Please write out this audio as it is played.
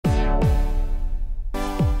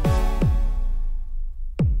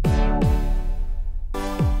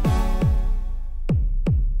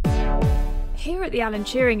Here at the Alan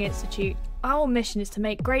Turing Institute, our mission is to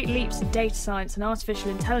make great leaps in data science and artificial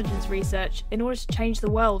intelligence research in order to change the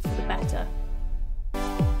world for the better.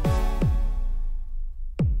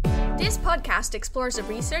 This podcast explores the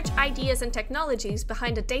research, ideas and technologies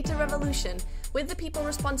behind a data revolution with the people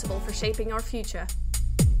responsible for shaping our future.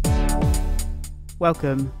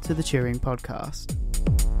 Welcome to the Turing Podcast.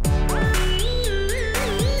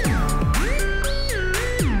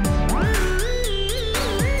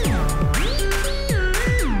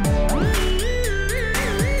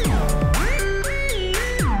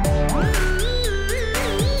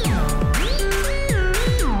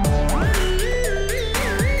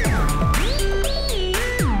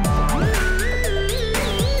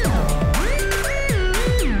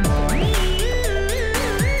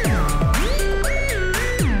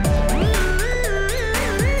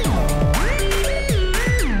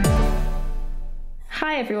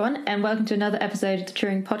 Everyone, and welcome to another episode of the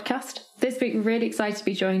Turing Podcast. This week we're really excited to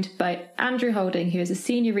be joined by Andrew Holding, who is a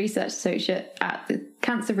Senior Research Associate at the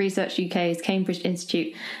Cancer Research UK's Cambridge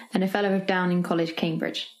Institute and a Fellow of Downing College,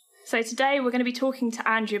 Cambridge. So today we're going to be talking to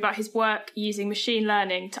Andrew about his work using machine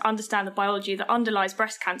learning to understand the biology that underlies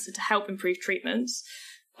breast cancer to help improve treatments.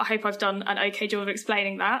 I hope I've done an okay job of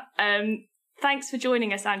explaining that. Thanks for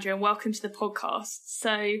joining us, Andrew, and welcome to the podcast.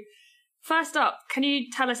 So first up, can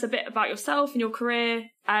you tell us a bit about yourself and your career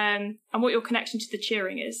and what your connection to the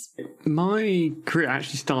Turing is? My career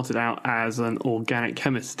actually started out as an organic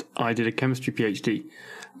chemist. I did a chemistry PhD,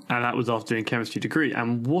 and that was after doing a chemistry degree.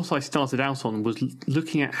 And what I started out on was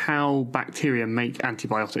looking at how bacteria make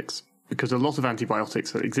antibiotics, because a lot of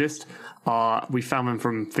antibiotics that exist we found them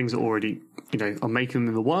from things that already, are making them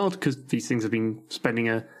in the wild, because these things have been spending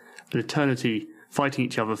an eternity fighting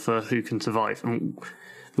each other for who can survive. And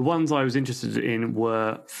the ones I was interested in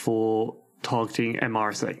were for targeting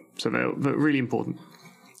MRSA, so they're really important.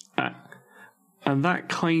 And that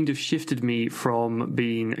kind of shifted me from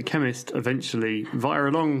being a chemist eventually via a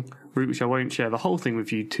long route, which I won't share the whole thing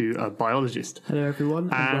with you, to a biologist. Hello everyone,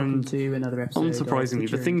 and welcome to another episode. Unsurprisingly,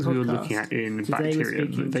 the things we were looking at in bacteria,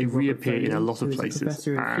 they reappear in a lot of places,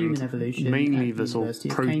 and mainly the sort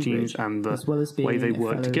of proteins and the way they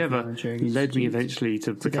work together led me eventually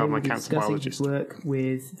to become a cancer biologist. And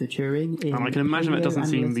I can imagine that doesn't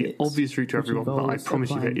seem the obvious route to everyone, but I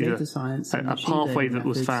promise you there is a pathway that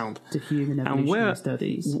was found. And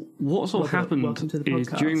what sort of happened is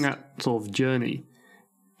during that sort of journey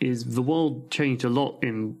is the world changed a lot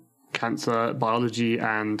in cancer biology,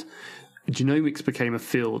 and genomics became a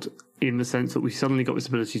field in the sense that we suddenly got this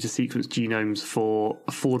ability to sequence genomes for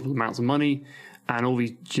affordable amounts of money, and all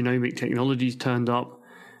these genomic technologies turned up,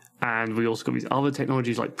 and we also got these other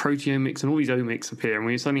technologies like proteomics, and all these omics appear, and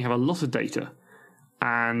we suddenly have a lot of data.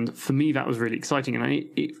 And for me, that was really exciting, and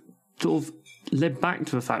it sort of led back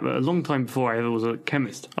to the fact that a long time before I ever was a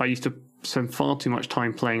chemist, I used to spend far too much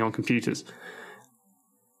time playing on computers.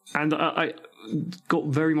 And I got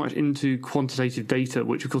very much into quantitative data,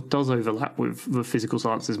 which of course does overlap with the physical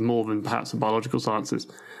sciences more than perhaps the biological sciences.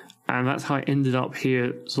 And that's how I ended up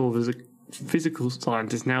here sort of as a physical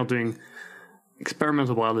scientist, now doing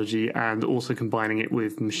experimental biology and also combining it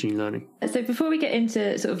with machine learning. So before we get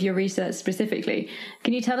into sort of your research specifically,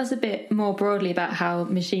 can you tell us a bit more broadly about how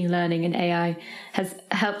machine learning and AI has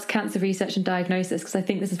helped cancer research and diagnosis? Because I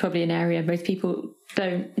think this is probably an area most people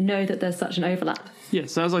don't know that there's such an overlap.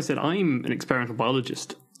 Yes, so as I said, I'm an experimental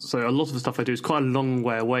biologist. So a lot of the stuff I do is quite a long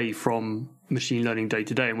way away from machine learning day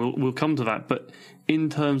to day, and we'll come to that. But in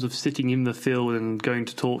terms of sitting in the field and going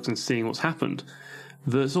to talks and seeing what's happened,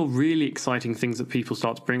 the sort of really exciting things that people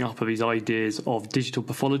start to bring up are these ideas of digital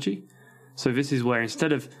pathology. So this is where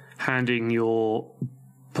instead of handing your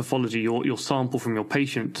pathology, your sample from your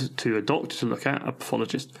patient to a doctor to look at, a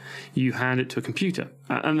pathologist, you hand it to a computer.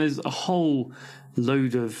 And there's a whole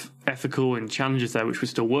load of ethical and challenges there which we're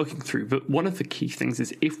still working through. But one of the key things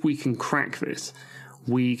is if we can crack this,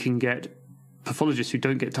 we can get pathologists who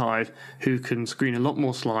don't get tired, who can screen a lot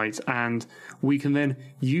more slides, and we can then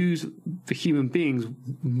use the human beings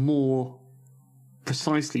more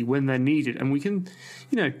precisely when they're needed. And we can,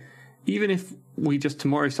 even if we just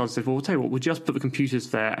tomorrow started to say, well, we'll tell you what, we'll just put the computers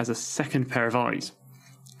there as a second pair of eyes,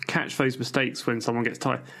 catch those mistakes when someone gets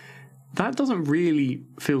tired. That doesn't really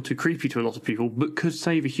feel too creepy to a lot of people, but could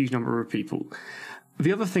save a huge number of people.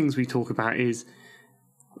 The other things we talk about is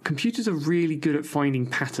computers are really good at finding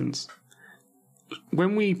patterns.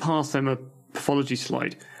 When we pass them a pathology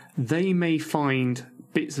slide, they may find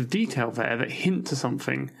bits of detail there that hint to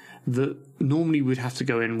something that normally we'd have to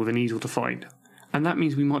go in with a needle to find. And that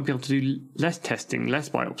means we might be able to do less testing, less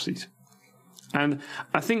biopsies. And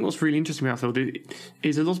I think what's really interesting about field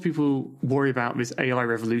is a lot of people worry about this AI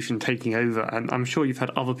revolution taking over. And I'm sure you've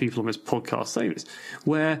had other people on this podcast say this,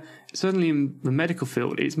 where certainly in the medical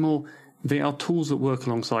field, it's more they are tools that work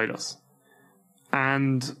alongside us.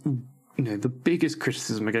 And the biggest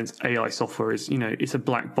criticism against AI software is, it's a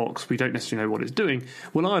black box. We don't necessarily know what it's doing.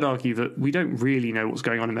 Well, I'd argue that we don't really know what's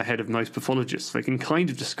going on in the head of most pathologists. They can kind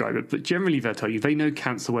of describe it, but generally they'll tell you they know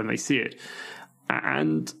cancer when they see it.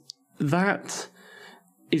 And that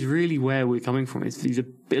is really where we're coming from. It's these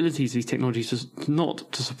abilities, these technologies,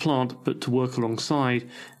 not to supplant, but to work alongside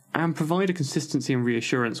and provide a consistency and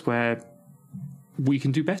reassurance where we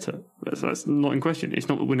can do better. That's not in question. It's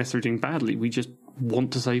not that we're necessarily doing badly. We just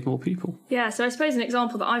want to save more people. Yeah, so I suppose an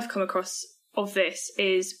example that I've come across of this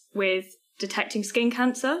is with detecting skin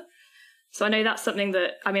cancer. So I know that's something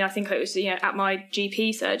that, I think it was, at my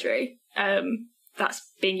GP surgery,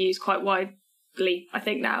 that's being used quite widely, I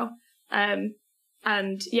think, now.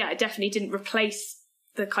 And yeah, it definitely didn't replace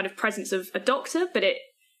the kind of presence of a doctor, but it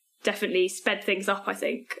definitely sped things up, I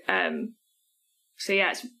think. So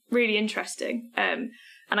yeah, it's really interesting. And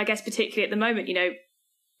I guess particularly at the moment,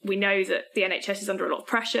 we know that the NHS is under a lot of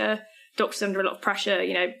pressure, doctors are under a lot of pressure,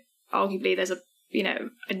 arguably there's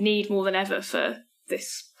a need more than ever for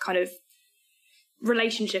this kind of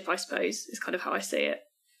relationship, I suppose, is kind of how I see it.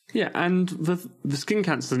 Yeah, and the skin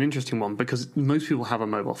cancer is an interesting one because most people have a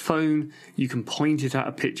mobile phone. You can point it at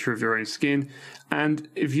a picture of your own skin. And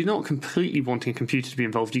if you're not completely wanting a computer to be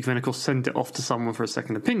involved, you can, of course, send it off to someone for a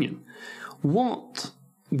second opinion. What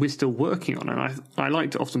we're still working on, and I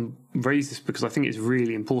like to often raise this because I think it's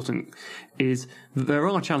really important, is that there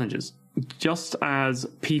are challenges. Just as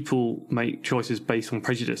people make choices based on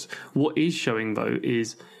prejudice, what is showing, though,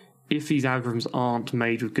 is if these algorithms aren't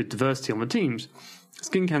made with good diversity on the teams,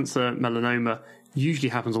 skin cancer, melanoma usually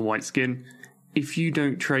happens on white skin. If you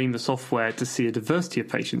don't train the software to see a diversity of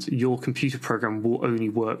patients, your computer program will only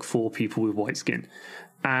work for people with white skin.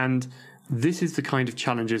 And this is the kind of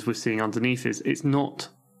challenges we're seeing underneath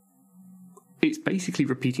it's basically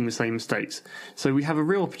repeating the same mistakes. So we have a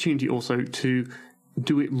real opportunity also to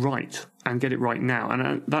do it right and get it right now.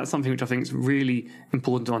 And that's something which I think is really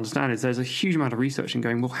important to understand is there's a huge amount of research in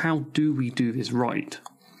going, well, how do we do this right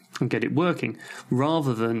and get it working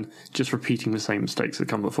rather than just repeating the same mistakes that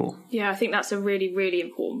come before? Yeah, I think that's a really, really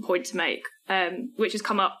important point to make, which has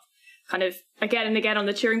come up kind of again and again on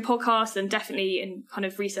the Turing podcast and definitely in kind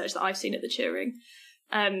of research that I've seen at the Turing.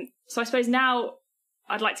 So I suppose now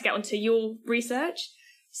I'd like to get onto your research.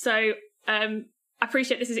 So I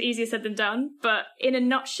appreciate this is easier said than done, but in a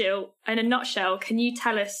nutshell, can you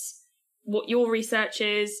tell us what your research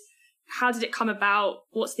is? How did it come about?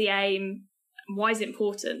 What's the aim? Why is it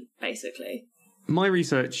important, basically? My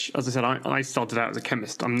research, as I said, I started out as a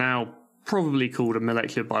chemist. I'm now probably called a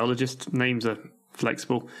molecular biologist. Names are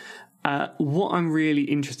flexible. What I'm really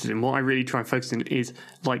interested in, what I really try and focus on is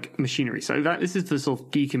like machinery. So this is the sort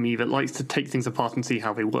of geek in me that likes to take things apart and see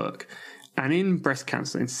how they work. And in breast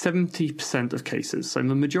cancer, in 70% of cases, so in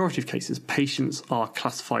the majority of cases, patients are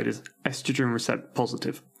classified as estrogen receptor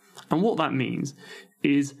positive. And what that means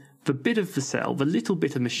is the bit of the cell, the little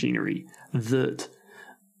bit of machinery that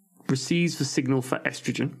receives the signal for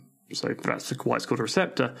estrogen, so that's why it's called a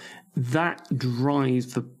receptor, that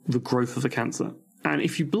drives the growth of the cancer. And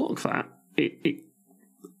if you block that, it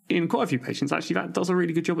in quite a few patients, actually, that does a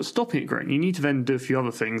really good job at stopping it growing. You need to then do a few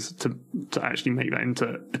other things to actually make that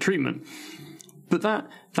into a treatment. But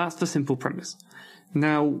that's the simple premise.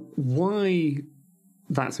 Now, why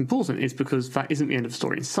that's important is because that isn't the end of the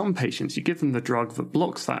story. In some patients, you give them the drug that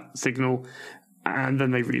blocks that signal, and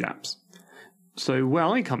then they relapse. So where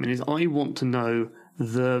I come in is I want to know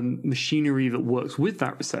the machinery that works with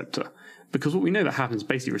that receptor. Because what we know that happens,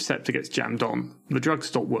 basically receptor gets jammed on. The drugs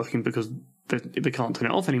stop working because they can't turn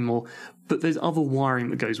it off anymore, but there's other wiring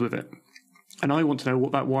that goes with it. And I want to know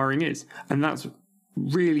what that wiring is. And that's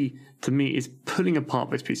really, to me, is pulling apart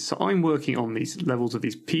those pieces. So I'm working on these levels of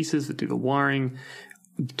these pieces that do the wiring,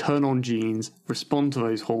 turn on genes, respond to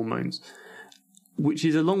those hormones, which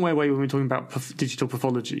is a long way away when we're talking about digital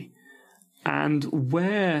pathology. And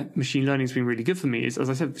where machine learning has been really good for me is, as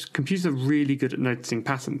I said, computers are really good at noticing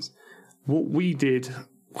patterns. What we did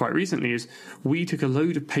quite recently is we took a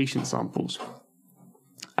load of patient samples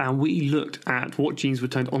and we looked at what genes were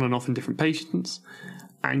turned on and off in different patients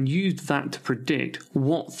and used that to predict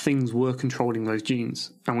what things were controlling those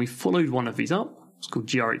genes. And we followed one of these up, it's called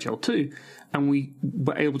GRHL2, and we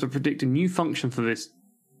were able to predict a new function for this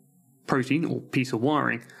protein or piece of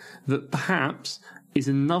wiring that perhaps is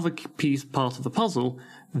another part of the puzzle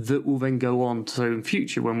that will then go on. So in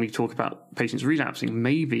future, when we talk about patients relapsing,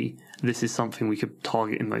 maybe this is something we could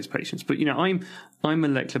target in those patients. But, I'm a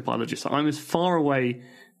molecular biologist. I'm as far away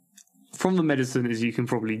from the medicine as you can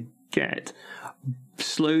probably get,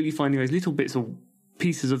 slowly finding those little bits of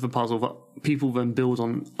pieces of the puzzle that people then build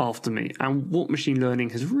on after me. And what machine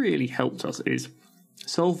learning has really helped us is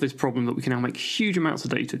solve this problem that we can now make huge amounts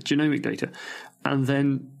of data, genomic data, and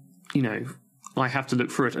then, I have to look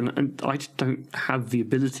through it, and I just don't have the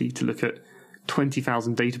ability to look at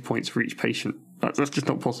 20,000 data points for each patient. That's just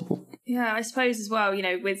not possible. Yeah, I suppose as well,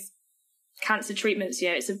 with cancer treatments,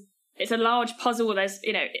 it's a large puzzle. There's,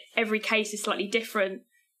 every case is slightly different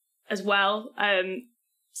as well.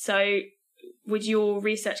 So would your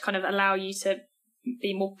research kind of allow you to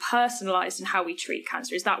be more personalised in how we treat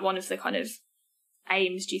cancer? Is that one of the kind of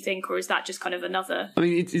aims, do you think, or is that just kind of another? I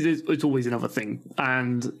mean, it's always another thing,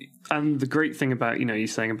 and the great thing about you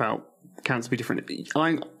saying about cancer be different,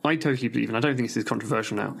 I totally believe, and I don't think this is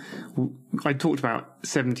controversial now. I talked about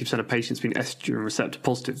 70% of patients being estrogen receptor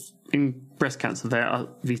positive. In breast cancer, there are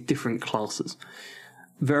these different classes.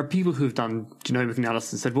 There are people who have done genomic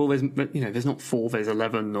analysis and said, well, there's not 4, there's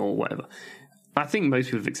 11 or whatever. I think most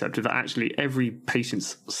people have accepted that actually every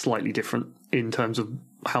patient's slightly different in terms of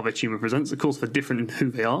how their tumour presents. Of course, they're different in who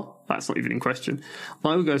they are. That's not even in question.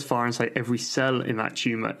 I would go as far and say every cell in that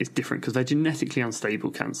tumour is different because they're genetically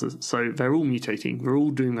unstable cancers. So they're all mutating. They're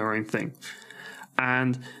all doing their own thing.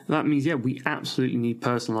 And that means, we absolutely need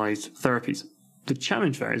personalised therapies. The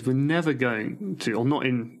challenge there is we're never going to, or not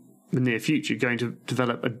in the near future, going to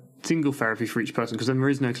develop a single therapy for each person because then there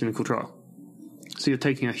is no clinical trial. So you're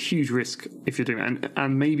taking a huge risk if you're doing that,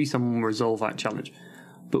 and maybe someone will resolve that challenge.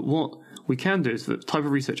 But what we can do is the type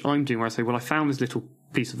of research I'm doing where I say, well, I found this little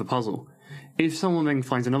piece of the puzzle. If someone then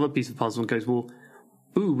finds another piece of the puzzle and goes, well,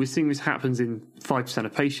 we're seeing this happens in 5%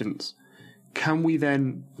 of patients, can we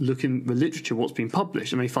then look in the literature, what's been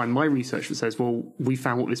published, and they find my research that says, well, we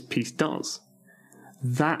found what this piece does.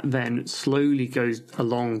 That then slowly goes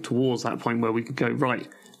along towards that point where we can go, right,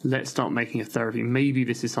 let's start making a therapy. Maybe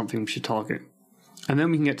this is something we should target. And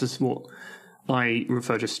then we can get to what I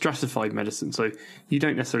refer to as stratified medicine. So you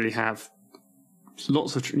don't necessarily have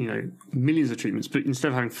lots of, millions of treatments, but instead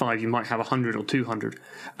of having 5, you might have 100 or 200.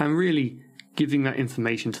 And really giving that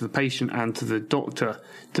information to the patient and to the doctor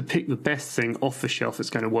to pick the best thing off the shelf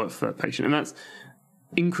that's going to work for that patient. And that's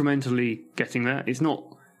incrementally getting there. It's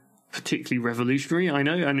not particularly revolutionary, I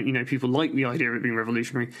know, and, people like the idea of it being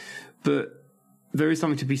revolutionary, but there is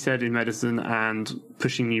something to be said in medicine and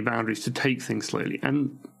pushing new boundaries to take things slowly.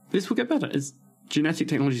 And this will get better. As genetic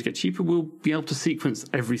technologies get cheaper, we'll be able to sequence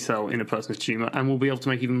every cell in a person's tumour, and we'll be able to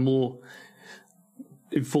make even more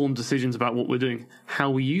informed decisions about what we're doing. How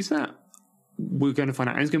we use that, we're going to find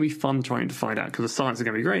out. And it's going to be fun trying to find out because the science is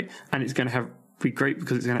going to be great, and it's going to be great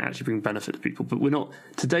because it's going to actually bring benefit to people. But we're not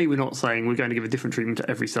saying we're going to give a different treatment to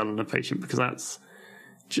every cell in a patient, because that's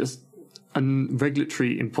just a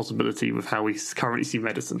regulatory impossibility with how we currently see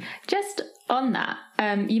medicine. Just on that,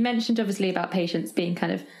 you mentioned obviously about patients being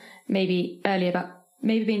kind of maybe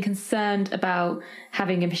being concerned about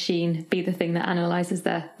having a machine be the thing that analyzes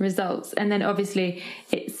their results. And then obviously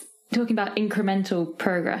it's talking about incremental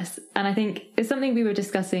progress. And I think it's something we were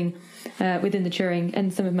discussing within the Turing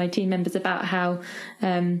and some of my team members about how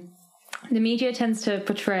the media tends to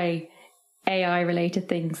portray AI-related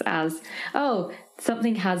things as,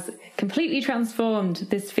 something has completely transformed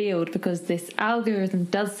this field because this algorithm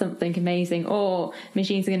does something amazing, or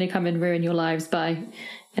machines are going to come and ruin your lives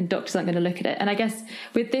and doctors aren't going to look at it. And I guess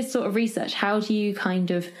with this sort of research, how do you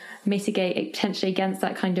kind of mitigate it potentially against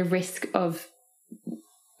that kind of risk of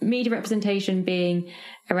media representation being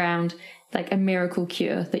around like a miracle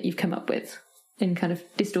cure that you've come up with and kind of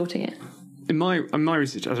distorting it? In my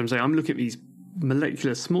research, as I'm saying, I'm looking at these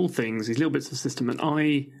molecular small things, these little bits of the system, and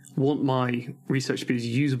I want my research to be as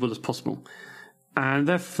usable as possible. And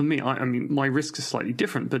therefore, for me, I mean, my risks are slightly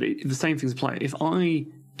different, but the same things apply. If I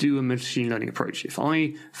do a machine learning approach, if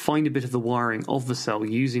I find a bit of the wiring of the cell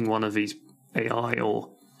using one of these AI or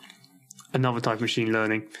another type of machine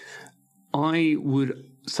learning, I would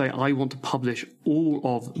say I want to publish all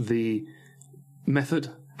of the method.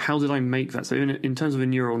 How did I make that? So in terms of a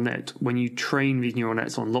neural net, when you train these neural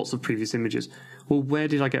nets on lots of previous images, well, where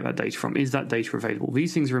did I get that data from? Is that data available?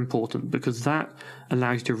 These things are important because that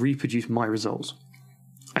allows you to reproduce my results.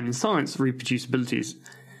 And in science, reproducibility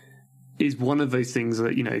is one of those things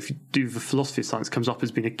that, if you do the philosophy of science, comes up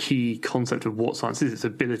as being a key concept of what science is. Its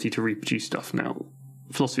ability to reproduce stuff. Now,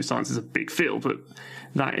 philosophy of science is a big field, but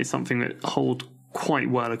that is something that holds quite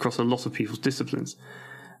well across a lot of people's disciplines.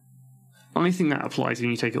 I think that applies when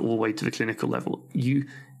you take it all the way to the clinical level.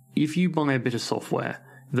 If you buy a bit of software,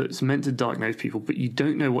 that's meant to diagnose people, but you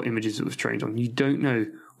don't know what images it was trained on. You don't know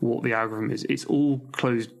what the algorithm is. It's all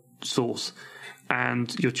closed source,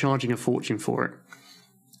 and you're charging a fortune for it.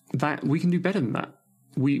 That we can do better than that.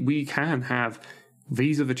 We can have,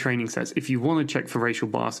 these are the training sets. If you want to check for racial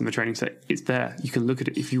bias in the training set, it's there. You can look at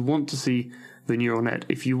it. If you want to see the neural net,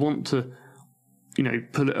 if you want to,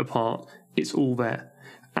 pull it apart, it's all there.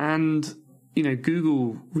 And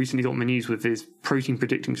Google recently got in the news with this protein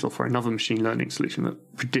predicting software, another machine learning solution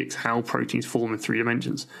that predicts how proteins form in 3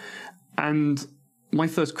 dimensions. And my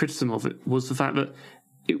first criticism of it was the fact that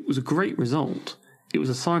it was a great result. It was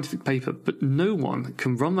a scientific paper, but no one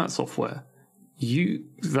can run that software, use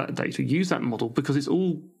that data, use that model, because it's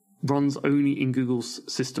all runs only in Google's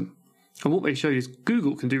system. And what they showed is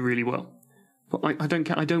Google can do really well. But I don't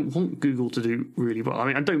care. I don't want Google to do really well. I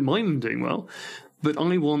mean, I don't mind them doing well, but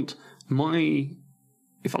I want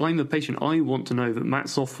if I'm the patient, I want to know that that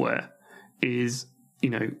software is,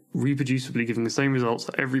 reproducibly giving the same results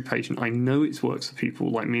for every patient. I know it works for people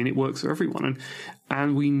like me, and it works for everyone.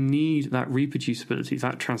 And we need that reproducibility,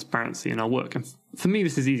 that transparency in our work. And for me,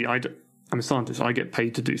 this is easy. I'm a scientist. I get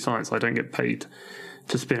paid to do science. I don't get paid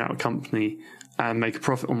to spin out a company and make a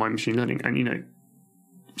profit on my machine learning. And,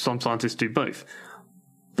 some scientists do both.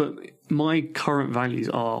 But my current values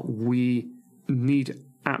are, we need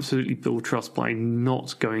absolutely build trust by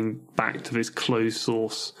not going back to this closed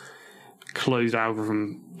source, closed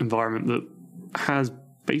algorithm environment that has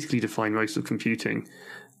basically defined most of computing.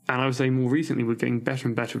 And I would say more recently, we're getting better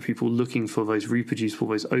and better at people looking for those reproducible,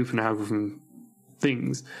 those open algorithm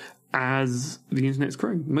things as the internet's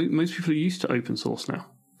growing. Most people are used to open source now.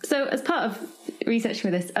 So as part of researching for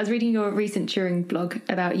this, I was reading your recent Turing blog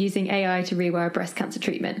about using AI to rewire breast cancer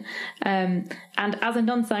treatment. And as a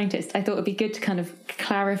non-scientist, I thought it'd be good to kind of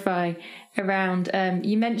clarify around,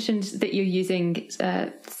 you mentioned that you're using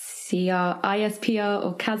ISPR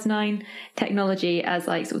or Cas9 technology as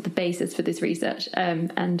like sort of the basis for this research.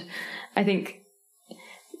 And I think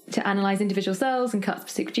to analyze individual cells and cut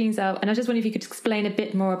specific genes out. And I just wonder if you could explain a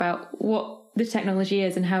bit more about what the technology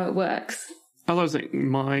is and how it works. As I was saying,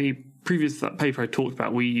 my previous paper I talked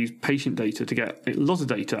about, we used patient data to get a lot of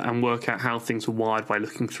data and work out how things are wired by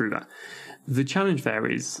looking through that. The challenge there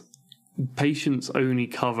is patients only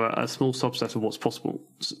cover a small subset of what's possible.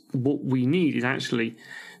 What we need is actually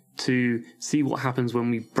to see what happens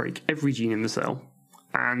when we break every gene in the cell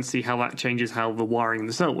and see how that changes how the wiring in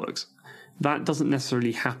the cell works. That doesn't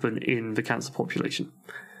necessarily happen in the cancer population.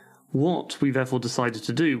 What we therefore decided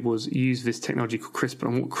to do was use this technology called CRISPR.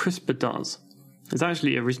 And what CRISPR does is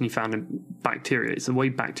actually originally found in bacteria. It's the way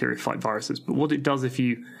bacteria fight viruses. But what it does, if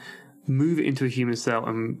you move it into a human cell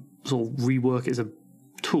and sort of rework it as a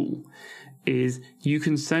tool, is you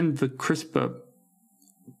can send the CRISPR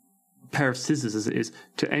pair of scissors, as it is,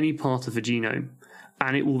 to any part of the genome,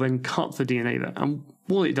 and it will then cut the DNA there. And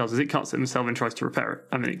what it does is it cuts it and the cell then tries to repair it,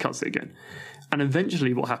 and then it cuts it again. And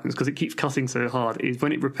eventually what happens, because it keeps cutting so hard, is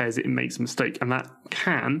when it repairs it, it makes a mistake, and that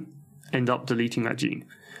can end up deleting that gene.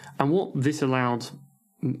 And what this allows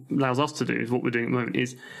us to do, is what we're doing at the moment,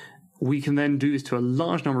 is we can then do this to a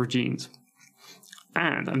large number of genes.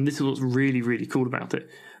 And this is what's really, really cool about it,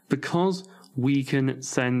 because we can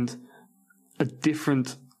send a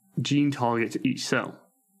different gene target to each cell.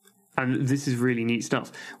 And this is really neat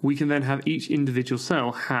stuff. We can then have each individual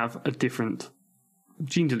cell have a different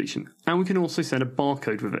gene deletion. And we can also send a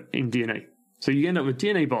barcode with it in DNA. So you end up with a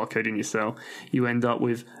DNA barcode in your cell. You end up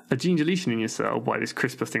with a gene deletion in your cell by this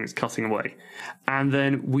CRISPR thing that's cutting away. And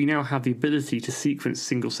then we now have the ability to sequence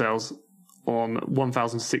single cells on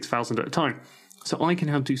 1,000 to 6,000 at a time. So I can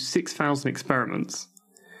have do 6,000 experiments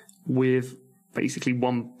with basically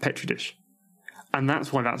one Petri dish. And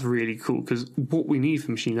that's why that's really cool, because what we need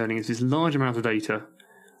for machine learning is this large amount of data,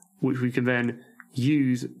 which we can then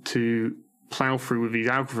use to plow through with these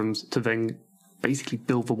algorithms to then basically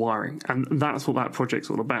build the wiring. And that's what that project's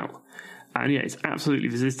all about. And yeah, it's absolutely,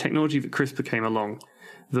 there's this technology that CRISPR came along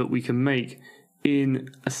that we can make in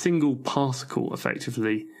a single particle,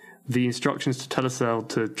 effectively, the instructions to tell a cell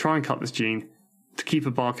to try and cut this gene, to keep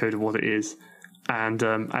a barcode of what it is. And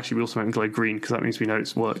actually, we also make them glow green, because that means we know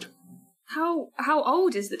it's worked. How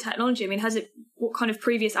old is the technology? I mean, what kind of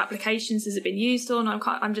previous applications has it been used on?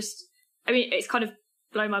 It's kind of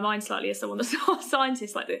blown my mind slightly as someone that's not a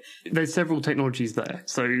scientist like this. There's several technologies there.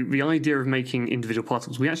 So the idea of making individual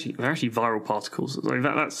particles, they're actually viral particles. So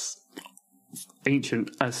that's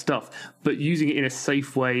ancient stuff. But using it in a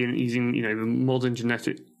safe way and using, modern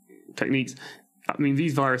genetic techniques, I mean,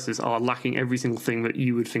 these viruses are lacking every single thing that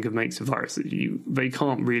you would think of makes a virus. They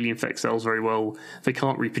can't really infect cells very well. They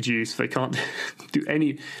can't reproduce. They can't do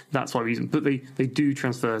any. That's why we use them. But they do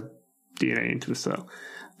transfer DNA into the cell.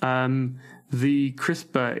 The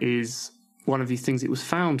CRISPR is one of these things. It was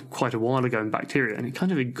found quite a while ago in bacteria, and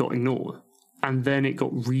it got ignored. And then it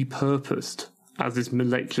got repurposed as this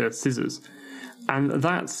molecular scissors. And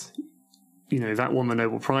that's, that won the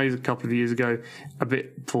Nobel Prize a couple of years ago. A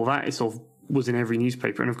bit before that, it sort of was in every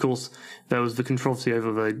newspaper. And of course, there was the controversy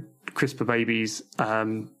over the CRISPR babies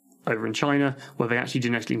over in China, where they actually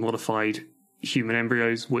genetically modified human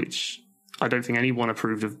embryos, which I don't think anyone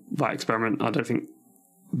approved of that experiment. I don't think,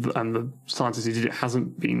 and the scientists who did it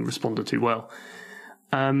hasn't been responded to well.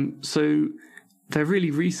 So they're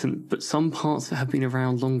really recent, but some parts have been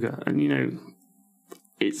around longer. And,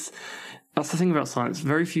 that's the thing about science.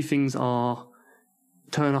 Very few things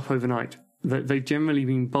turn up overnight. They've generally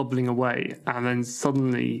been bubbling away, and then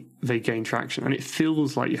suddenly they gain traction. And it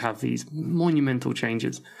feels like you have these monumental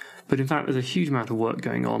changes. But in fact, there's a huge amount of work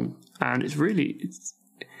going on. And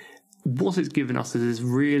what it's given us is this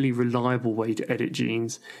really reliable way to edit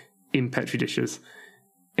genes in petri dishes.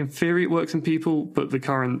 In theory, it works in people, but the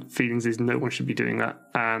current feelings is no one should be doing that.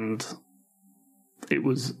 And it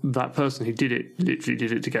was that person who did it, literally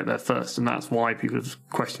did it to get there first. And that's why people have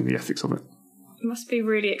questioned the ethics of it. It must be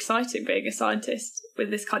really exciting being a scientist with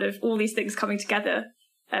this kind of all these things coming together.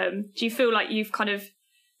 Do you feel like you've kind of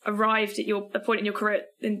arrived at a point in your career,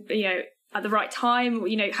 at the right time?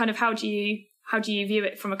 Kind of how do you view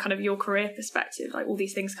it from a kind of your career perspective, like all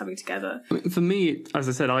these things coming together? For me, as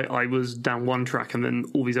I said, I was down one track, and then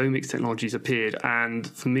all these omics technologies appeared, and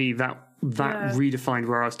for me that redefined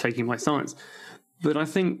where I was taking my science. But I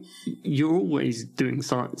think you're always doing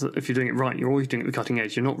science. If you're doing it right, you're always doing it at the cutting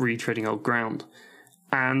edge. You're not really treading old ground.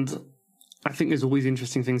 And I think there's always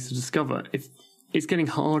interesting things to discover. It's getting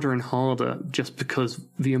harder and harder just because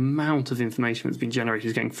the amount of information that's been generated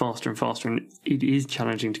is getting faster and faster, and it is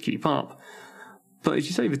challenging to keep up. But as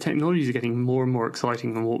you say, the technologies are getting more and more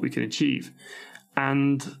exciting than what we can achieve.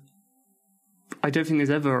 And I don't think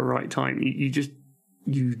there's ever a right time. You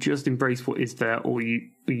just embrace what is there, or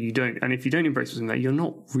you don't. And if you don't embrace what's in there, you're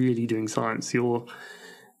not really doing science. You're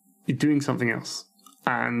doing something else.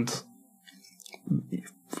 And,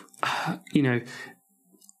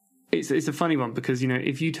 it's a funny one because,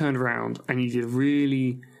 if you turned around and you did a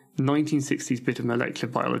really 1960s bit of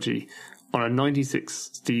molecular biology on a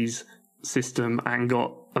 1960s system and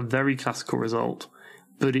got a very classical result,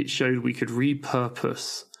 but it showed we could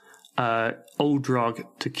repurpose old drug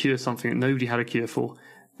to cure something that nobody had a cure for,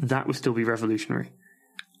 that would still be revolutionary.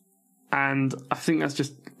 And I think that's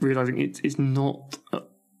just realizing it's not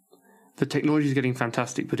the technology is getting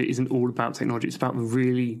fantastic, but it isn't all about technology. It's about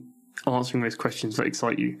really answering those questions that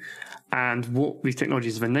excite you. And what these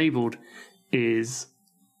technologies have enabled is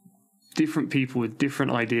different people with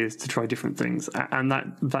different ideas to try different things, and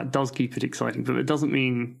that does keep it exciting, but it doesn't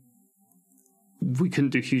mean we couldn't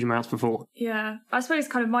do huge amounts before. Yeah, I suppose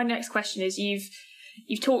kind of my next question is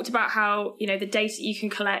you've talked about how the data you can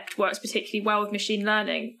collect works particularly well with machine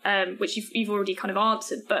learning, which you've already kind of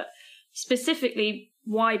answered, but specifically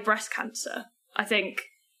why breast cancer? I think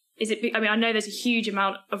I know there's a huge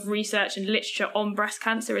amount of research and literature on breast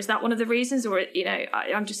cancer. Is that one of the reasons, or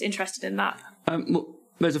I'm just interested in that? Well,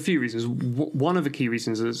 there's a few reasons. One of the key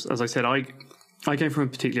reasons is, as I said, I came from a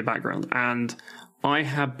particular background, and I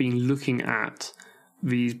have been looking at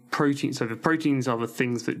these proteins. So the proteins are the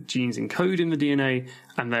things that genes encode in the DNA,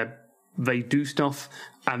 and they do stuff,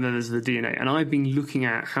 and then there's the DNA. And I've been looking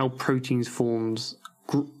at how proteins forms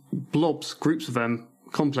blobs, groups of them,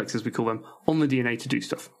 complexes we call them, on the DNA to do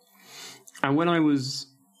stuff. And when I was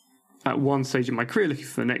at one stage in my career looking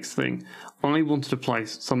for the next thing, I wanted to apply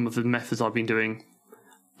some of the methods I've been doing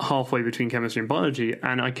halfway between chemistry and biology,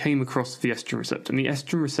 and I came across the estrogen receptor. And the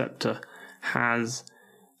estrogen receptor has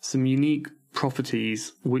some unique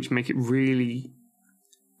properties which make it really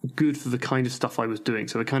good for the kind of stuff I was doing,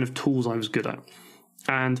 so the kind of tools I was good at.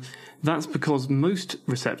 And that's because most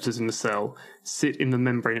receptors in the cell sit in the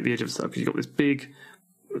membrane at the edge of the cell, because you've got this big,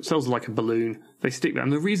 cells are like a balloon, they stick there.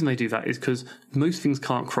 And the reason they do that is because most things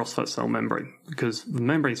can't cross that cell membrane, because the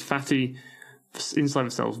membrane's fatty, inside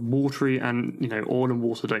the cell's watery, and oil and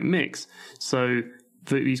water don't mix. So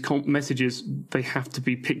these messages, they have to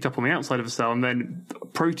be picked up on the outside of the cell, and then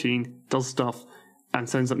protein does stuff and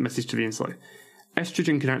sends that message to the inside.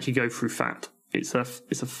 Estrogen can actually go through fat. It's a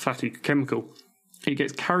fatty chemical. It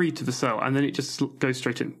gets carried to the cell, and then it just goes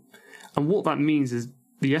straight in. And what that means is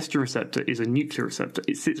the estrogen receptor is a nuclear receptor.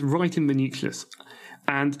 It sits right in the nucleus.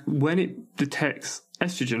 And when it detects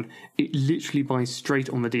estrogen, it literally binds straight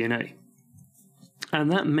on the DNA.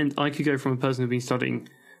 And that meant I could go from a person who'd been studying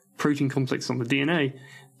protein complexes on the DNA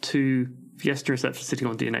to the estrogen receptor sitting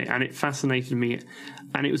on DNA. And it fascinated me.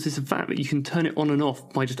 And it was this fact that you can turn it on and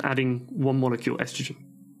off by just adding one molecule, estrogen.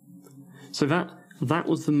 So that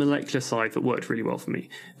was the molecular side that worked really well for me.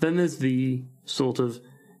 Then there's the sort of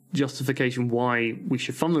justification why we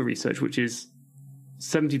should fund the research, which is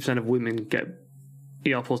 70% of women get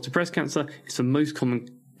ER-positive breast cancer. It's the most common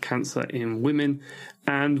cancer in women.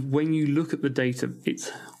 And when you look at the data,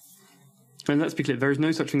 and let's be clear, there is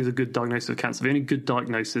no such thing as a good diagnosis of cancer. The only good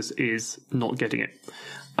diagnosis is not getting it.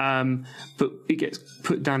 But it gets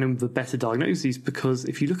put down in the better diagnoses because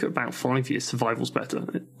if you look at about 5 years, survival's better.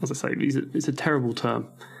 As I say, it's a terrible term.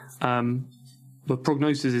 But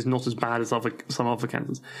prognosis is not as bad as some other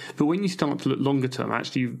cancers. But when you start to look longer term,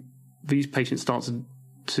 actually, these patients start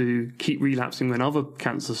to keep relapsing when other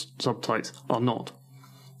cancer subtypes are not.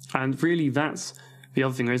 And really, that's the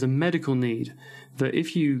other thing. There's a medical need that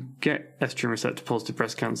if you get estrogen receptor positive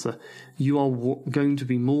breast cancer, you are going to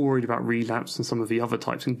be more worried about relapse than some of the other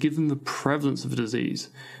types. And given the prevalence of the disease,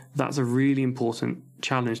 that's a really important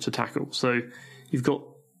challenge to tackle. So you've got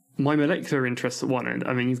my molecular interests at one end.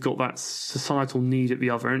 I mean, you've got that societal need at the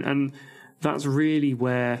other end. And that's really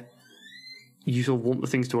where you sort of want the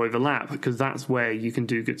things to overlap, because that's where you can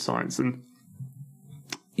do good science. And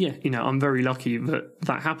yeah, I'm very lucky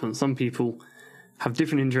that happens. Some people have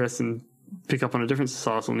different interests and pick up on a different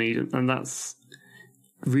societal need, and that's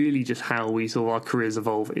really just how we saw our careers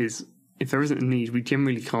evolve. Is if there isn't a need, we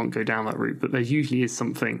generally can't go down that route, but there usually is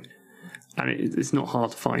something, and it's not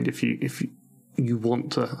hard to find if you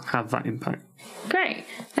want to have that impact. Great.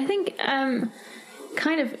 I think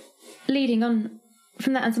kind of leading on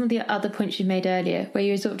from that and some of the other points you made earlier, where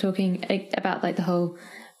you were sort of talking about like the whole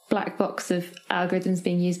black box of algorithms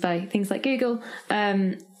being used by things like Google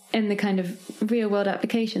in the kind of real world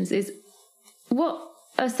applications, is what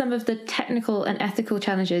are some of the technical and ethical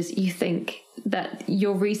challenges you think that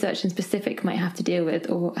your research in specific might have to deal with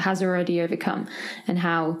or has already overcome, and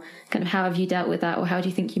how have you dealt with that, or how do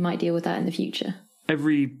you think you might deal with that in the future?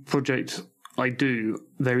 Every project I do,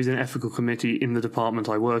 there is an ethical committee in the department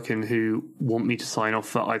I work in who want me to sign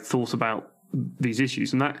off that I've thought about these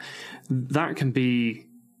issues, and that can be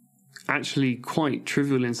actually quite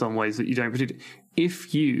trivial in some ways that you don't predict.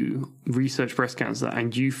 If you research breast cancer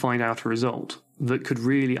and you find out a result that could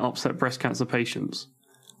really upset breast cancer patients,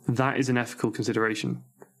 that is an ethical consideration.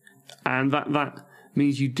 And that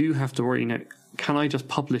means you do have to worry, can I just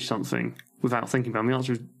publish something without thinking about it? The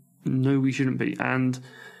answer is no, we shouldn't be. And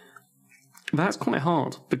that's quite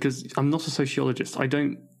hard because I'm not a sociologist. I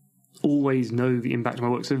don't always know the impact of my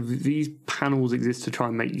work. So these panels exist to try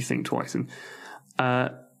and make you think twice. And,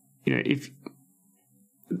 if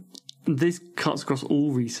this cuts across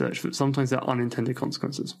all research, but sometimes there are unintended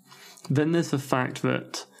consequences. Then there's the fact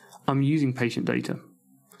that I'm using patient data.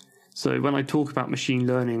 So when I talk about machine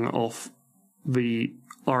learning off the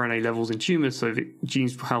RNA levels in tumours, so the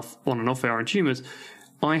genes, how on and off they are in tumours,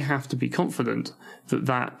 I have to be confident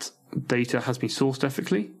that data has been sourced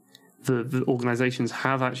ethically. The organisations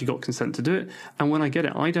have actually got consent to do it. And when I get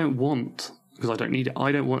it, I don't want, because I don't need it,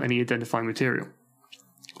 I don't want any identifying material.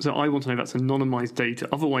 So I want to know that's anonymised data.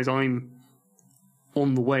 Otherwise, I'm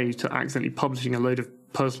on the way to accidentally publishing a load of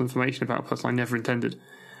personal information about a person I never intended.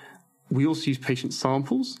 We also use patient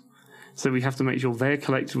samples. So we have to make sure they're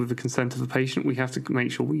collected with the consent of the patient. We have to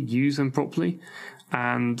make sure we use them properly.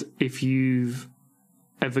 And if you've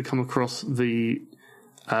ever come across the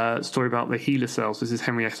story about the HeLa cells, this is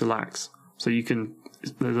Henrietta Lacks. So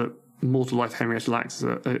there's a Mortal Life Henrietta Lacks is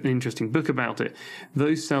an interesting book about it.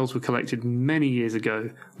 Those cells were collected many years ago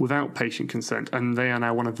without patient consent, and they are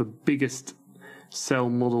now one of the biggest cell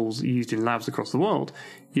models used in labs across the world.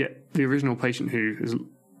 Yet the original patient, who has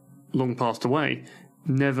long passed away,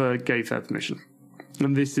 never gave their permission.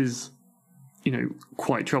 And this is,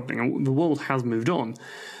 quite troubling. And the world has moved on,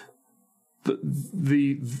 but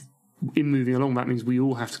in moving along, that means we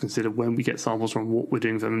all have to consider when we get samples from what we're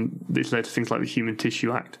doing with them. This led to things like the Human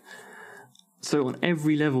Tissue Act. So on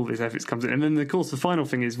every level, this ethics comes in. And then, of course, the final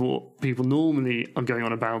thing is what people normally are going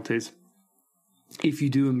on about is if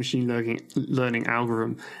you do a machine learning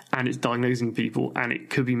algorithm and it's diagnosing people and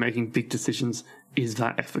it could be making big decisions, is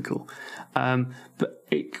that ethical? But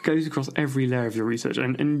it goes across every layer of your research.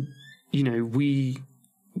 And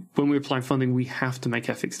when we're applying funding, we have to make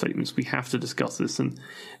ethics statements. We have to discuss this, and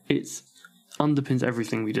it underpins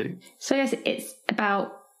everything we do. So I guess it's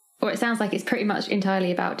about, or it sounds like it's pretty much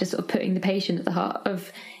entirely about just sort of putting the patient at the heart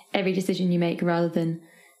of every decision you make, rather than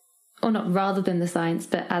the science,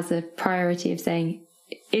 but as a priority of saying,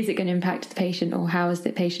 is it going to impact the patient, or how is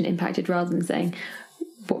the patient impacted, rather than saying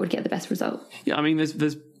what would get the best result. Yeah, I mean,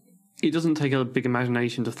 it doesn't take a big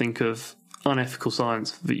imagination to think of unethical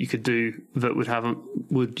science that you could do that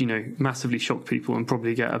would massively shock people and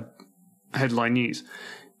probably get a headline news.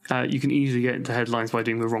 You can easily get into headlines by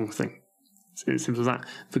doing the wrong thing. It's as simple as that.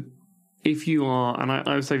 But if you are, and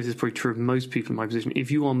I would say this is probably true of most people in my position,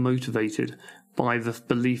 if you are motivated by the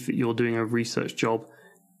belief that you're doing a research job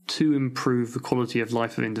to improve the quality of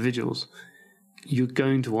life of individuals, you're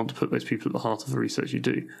going to want to put those people at the heart of the research you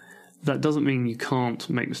do. That doesn't mean you can't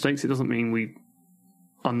make mistakes. It doesn't mean we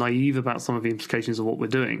are naive about some of the implications of what we're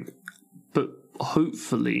doing. But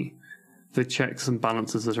hopefully the checks and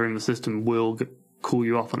balances that are in the system will call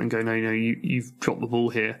you up on and go, no, you've dropped the ball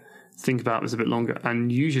here. Think about this a bit longer,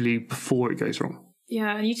 and usually before it goes wrong.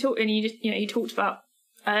 Yeah, and you talked about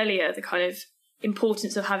earlier the kind of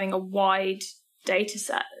importance of having a wide data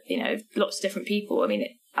set, lots of different people. I mean,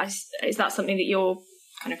 is that something that you're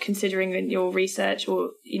kind of considering in your research,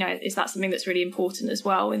 or, is that something that's really important as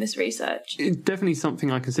well in this research? It's definitely something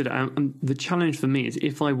I consider. And the challenge for me is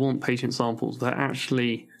if I want patient samples, they're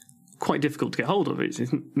actually quite difficult to get hold of. It's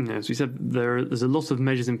as we said, there's a lot of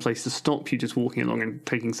measures in place to stop you just walking along and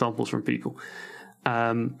taking samples from people.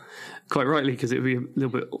 Quite rightly, because it would be a little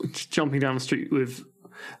bit jumping down the street with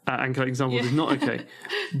and collecting samples is not okay.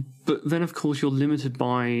 But then, of course, you're limited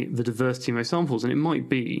by the diversity of those samples, and it might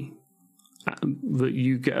be that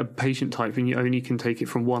you get a patient type and you only can take it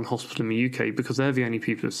from one hospital in the UK because they're the only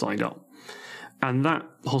people who have signed up. And that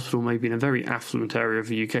hospital may be in a very affluent area of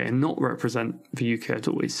the UK and not represent the UK at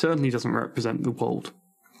all. It certainly doesn't represent the world.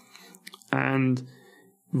 And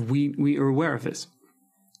we are aware of this.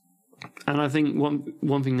 And I think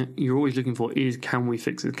one thing that you're always looking for is, can we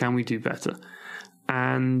fix it? Can we do better?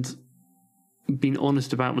 And being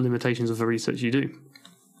honest about the limitations of the research you do.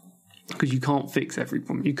 Because you can't fix every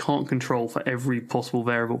problem. You can't control for every possible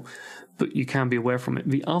variable, but you can be aware from it.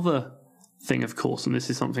 The other thing, of course, and this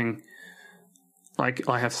is something like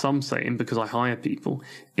I have some say in because I hire people,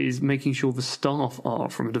 is making sure the staff are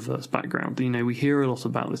from a diverse background. We hear a lot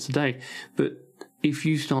about this today, but if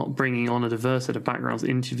you start bringing on a diverse set of backgrounds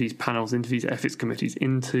into these panels, into these ethics committees,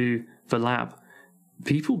 into the lab,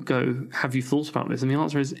 people go, have you thought about this? And the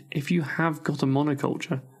answer is, if you have got a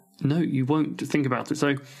monoculture, no, you won't think about it.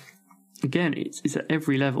 So again, it's at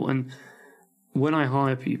every level. And when I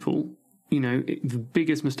hire people, the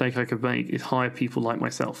biggest mistake I could make is hire people like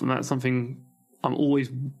myself. And that's something I'm always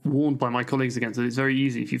warned by my colleagues against. That it's very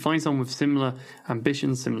easy. If you find someone with similar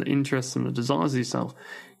ambitions, similar interests, similar desires as yourself,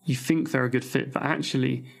 you think they're a good fit, but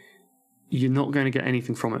actually you're not going to get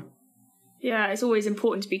anything from it. Yeah, it's always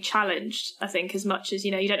important to be challenged, I think, as much as,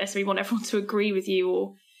 you don't necessarily want everyone to agree with you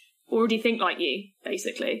or already think like you,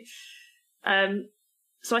 basically.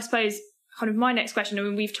 So I suppose kind of my next question, I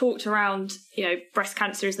mean, we've talked around, breast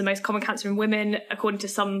cancer is the most common cancer in women. According to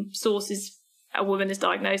some sources, a woman is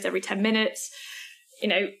diagnosed every 10 minutes.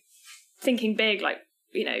 Thinking big,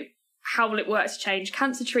 how will it work to change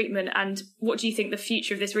cancer treatment? And what do you think the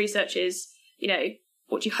future of this research is?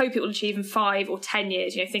 What do you hope it will achieve in 5 or 10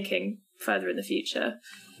 years, thinking further in the future?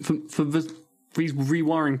 For these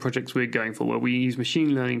rewiring projects we're going for, where we use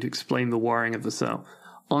machine learning to explain the wiring of the cell,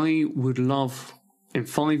 I would love in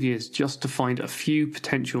 5 years just to find a few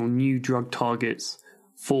potential new drug targets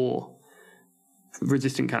for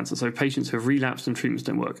resistant cancer. So patients who have relapsed and treatments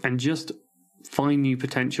don't work, and just find new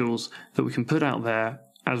potentials that we can put out there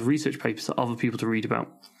as research papers for other people to read about.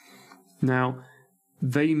 Now,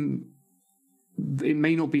 it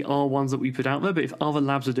may not be our ones that we put out there, but if other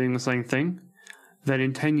labs are doing the same thing, then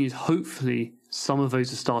in 10 years, hopefully some of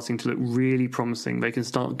those are starting to look really promising. They can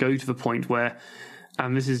go to the point where,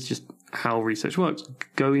 and this is just how research works,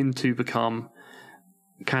 go in to become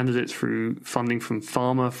candidates through funding from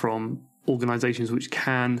pharma, from organizations which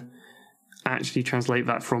can actually translate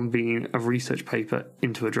that from being a research paper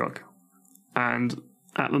into a drug. And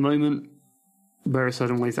at the moment, there are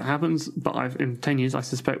certain ways that happens, but in 10 years, I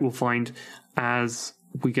suspect we'll find as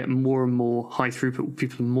we get more and more high throughput,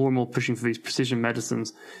 people more and more pushing for these precision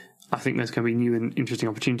medicines, I think there's going to be new and interesting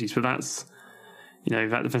opportunities. But that's,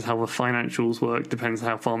 that depends how the financials work, depends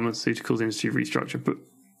how pharmaceuticals industry restructure. But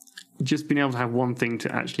just being able to have one thing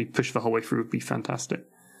to actually push the whole way through would be fantastic.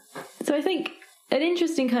 So I think an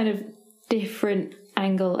interesting kind of different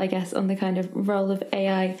angle, I guess, on the kind of role of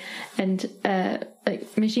AI and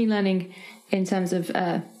machine learning in terms of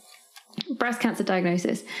breast cancer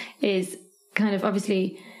diagnosis is kind of,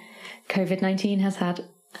 obviously COVID-19 has had,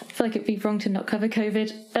 I feel like it'd be wrong to not cover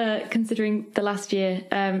COVID considering the last year.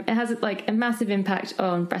 It has a massive impact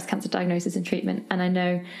on breast cancer diagnosis and treatment, and I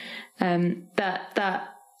know that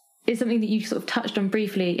is something that you sort of touched on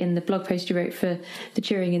briefly in the blog post you wrote for the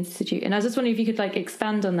Turing Institute. And I was just wondering if you could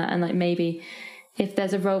expand on that, and maybe if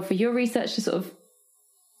there's a role for your research to sort of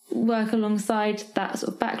work alongside that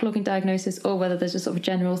sort of backlog in diagnosis, or whether there's just sort of a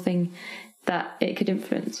general thing that it could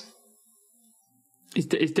influence.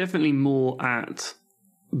 It's definitely more at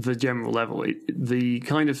the general level. The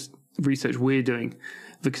kind of research we're doing,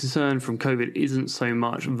 the concern from COVID isn't so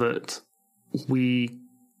much that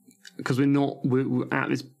because we're at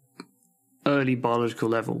this early biological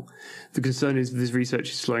level. The concern is this research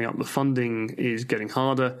is slowing up. The funding is getting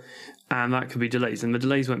harder, and that could be delays. And the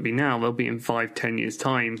delays won't be now; they'll be in 5-10 years'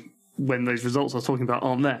 time when those results I was talking about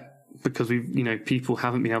aren't there, because people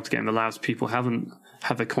haven't been able to get in the labs. People haven't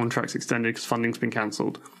had their contracts extended because funding's been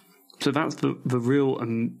cancelled. So that's the real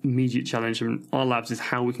immediate challenge in our labs, is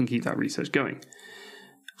how we can keep that research going.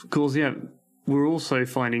 Of course, we're also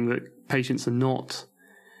finding that patients are not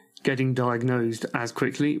getting diagnosed as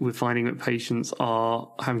quickly. We're finding that patients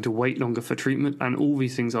are having to wait longer for treatment, and all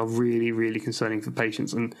these things are really, really concerning for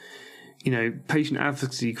patients. And, patient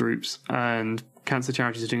advocacy groups and cancer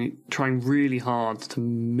charities are trying really hard to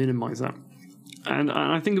minimize that. And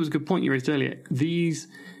I think it was a good point you raised earlier. These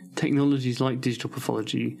technologies like digital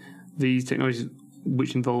pathology, these technologies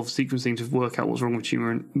which involve sequencing to work out what's wrong with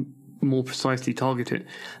tumour and more precisely target it,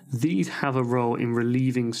 these have a role in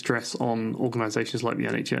relieving stress on organisations like the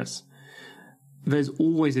NHS. There's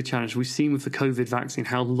always a challenge. We've seen with the COVID vaccine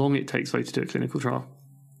how long it takes to do a clinical trial.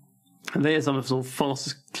 And they are some of the sort of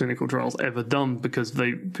fastest clinical trials ever done because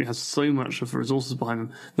they have so much of the resources behind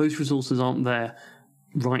them. Those resources aren't there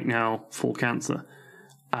right now for cancer.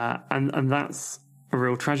 And that's a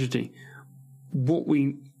real tragedy. What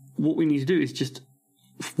we need to do is just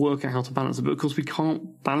work out how to balance it. But of course, we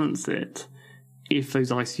can't balance it if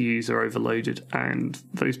those ICUs are overloaded and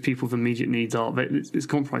those people with immediate needs it's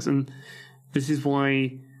compromised. And this is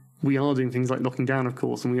why we are doing things like locking down, of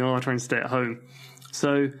course, and we are trying to stay at home.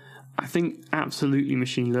 So I think absolutely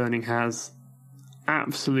machine learning has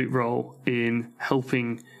absolute role in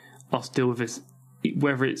helping us deal with this,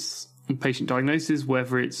 whether it's patient diagnosis,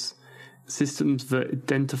 whether it's systems that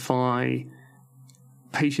identify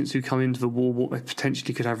patients who come into the ward, what they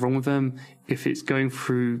potentially could have wrong with them, if it's going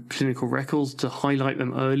through clinical records to highlight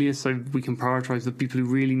them earlier so we can prioritise the people who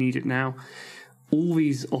really need it now. All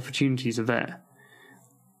these opportunities are there.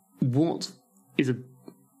 What is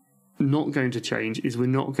not going to change is we're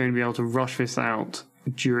not going to be able to rush this out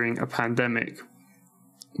during a pandemic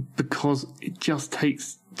because it just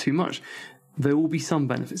takes too much. There will be some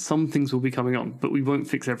benefits, some things will be coming on, but we won't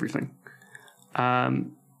fix everything.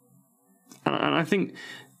 And I think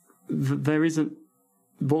there isn't,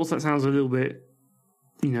 whilst that sounds a little bit,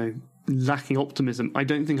 lacking optimism, I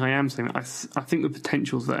don't think I am saying that. I think the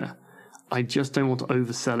potential's there. I just don't want to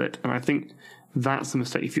oversell it. And I think that's the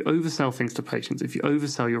mistake. If you oversell things to patients, if you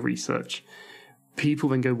oversell your research, people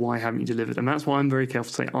then go, why haven't you delivered? And that's why I'm very careful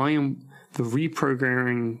to say I am the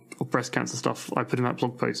reprogramming of breast cancer stuff I put in that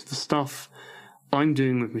blog post, the stuff I'm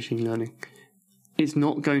doing with machine learning. It's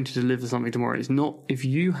not going to deliver something tomorrow. It's not, if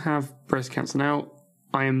you have breast cancer now,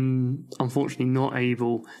 I am unfortunately not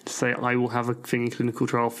able to say I will have a thing in clinical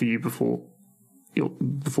trial for you before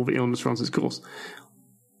the illness runs its course.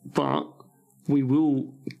 But we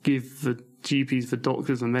will give the GPs, the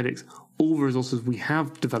doctors and medics all the resources we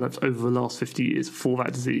have developed over the last 50 years for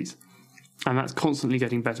that disease. And that's constantly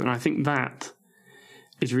getting better. And I think that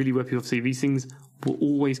is really where people see these things were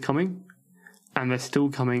always coming, and they're still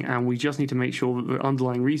coming, and we just need to make sure that the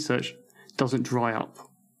underlying research doesn't dry up.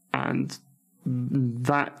 And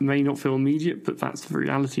that may not feel immediate, but that's the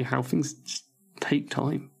reality of how things just take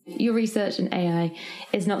time. Your research in AI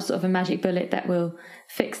is not sort of a magic bullet that will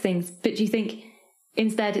fix things, but do you think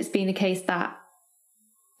instead it's been a case that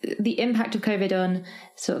the impact of COVID on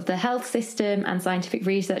sort of the health system and scientific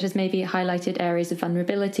research has maybe highlighted areas of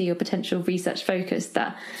vulnerability or potential research focus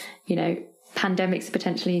that, pandemics are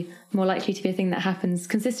potentially more likely to be a thing that happens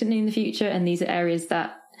consistently in the future, and these are areas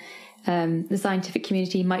that the scientific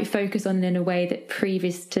community might focus on in a way that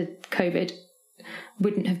previous to COVID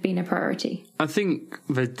wouldn't have been a priority? I think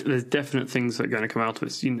there's definite things that are going to come out of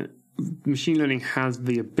this. Machine learning has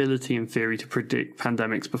the ability in theory to predict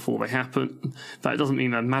pandemics before they happen. That doesn't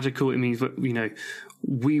mean they're magical. It means that,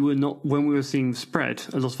 we were not, when we were seeing the spread,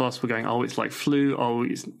 a lot of us were going, oh, it's like flu. Oh,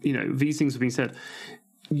 it's, these things have been said.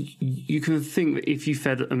 You can think that if you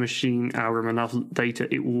fed a machine algorithm enough data,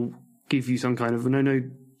 it will give you some kind of, no,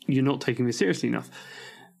 you're not taking this seriously enough.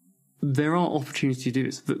 There are opportunities to do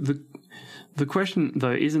this. The question,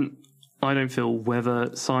 though, isn't, I don't feel,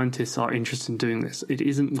 whether scientists are interested in doing this. It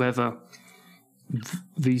isn't whether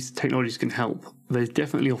these technologies can help. There's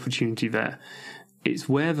definitely opportunity there. It's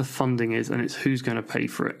where the funding is, and it's who's going to pay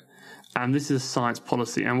for it. And this is a science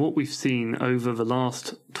policy. And what we've seen over the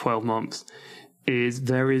last 12 months is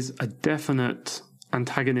there is a definite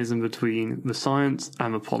antagonism between the science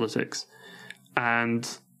and the politics. And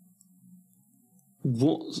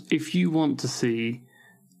if you want to see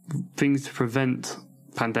things to prevent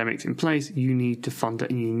pandemics in place, you need to fund it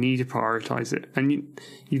and you need to prioritise it. And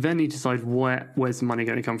you then need to decide where's the money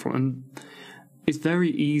going to come from. And it's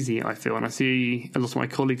very easy, I feel, and I see a lot of my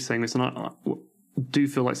colleagues saying this, and I do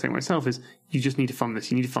feel like saying myself, is you just need to fund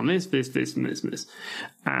this. You need to fund this, and this, and this.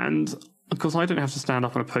 And, of course, I don't have to stand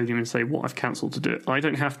up on a podium and say what I've counselled to do. I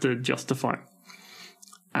don't have to justify it.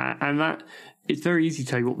 And that, it's very easy to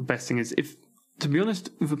tell you what the best thing is. If, to be honest,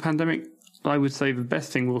 with the pandemic, I would say the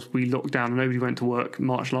best thing was we locked down and nobody went to work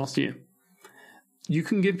March last year. You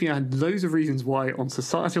can give me loads of reasons why on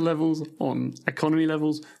societal levels, on economy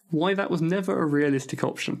levels, why that was never a realistic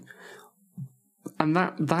option. And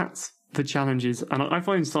that's the challenges. And I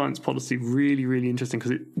find science policy really, really interesting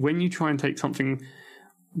because when you try and take something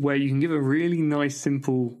where you can give a really nice,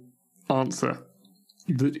 simple answer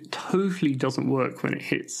that totally doesn't work when it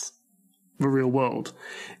hits the real world,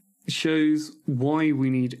 it shows why we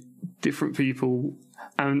need different people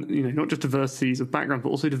and, not just diversities of background, but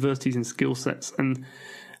also diversities in skill sets. And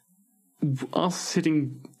us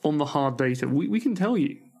sitting on the hard data, we can tell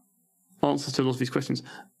you answers to a lot of these questions.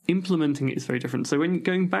 Implementing it is very different. So when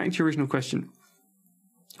going back to your original question,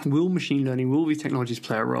 will machine learning, will these technologies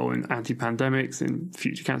play a role in anti-pandemics, in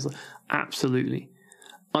future cancer? Absolutely.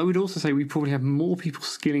 I would also say we probably have more people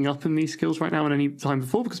skilling up in these skills right now than any time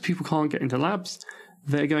before because people can't get into labs.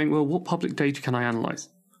 They're going, well, what public data can I analyse?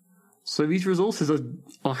 So these resources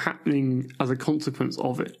are happening as a consequence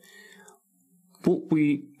of it. What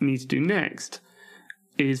we need to do next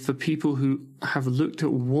is for people who have looked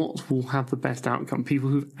at what will have the best outcome, people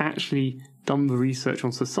who've actually done the research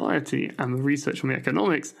on society and the research on the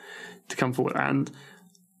economics to come forward. And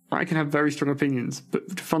I can have very strong opinions,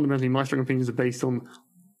 but fundamentally my strong opinions are based on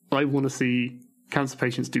I want to see cancer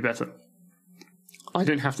patients do better. I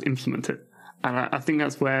don't have to implement it. And I think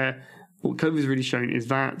that's where what COVID has really shown is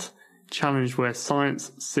that challenge where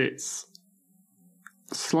science sits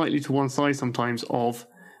slightly to one side sometimes of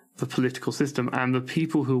the political system, and the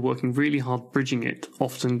people who are working really hard bridging it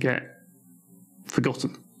often get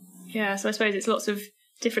forgotten. Yeah, so I suppose it's lots of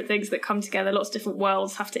different things that come together, lots of different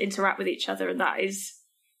worlds have to interact with each other, and that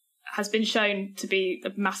has been shown to be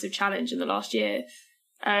a massive challenge in the last year.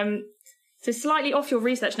 So slightly off your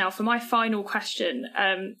research now, for my final question.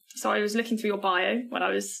 So I was looking through your bio when I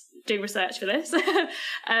was doing research for this,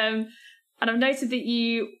 and I've noted that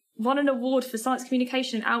you won an award for science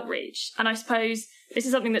communication and outreach. And I suppose this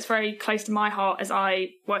is something that's very close to my heart as I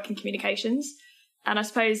work in communications. And I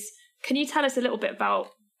suppose, can you tell us a little bit about,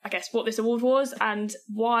 I guess, what this award was and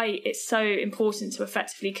why it's so important to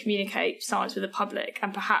effectively communicate science with the public?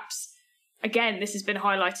 And perhaps, again, this has been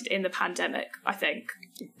highlighted in the pandemic, I think.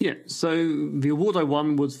 Yeah, so the award I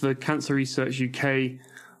won was the Cancer Research UK,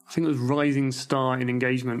 I think it was Rising Star in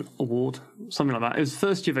Engagement Award, something like that. It was the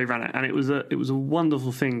first year they ran it, and it was a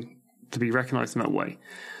wonderful thing to be recognised in that way.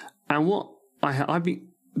 And what I've been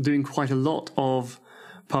doing quite a lot of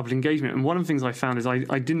public engagement, and one of the things I found is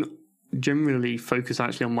I didn't generally focus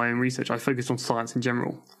actually on my own research. I focused on science in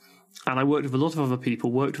general. And I worked with a lot of other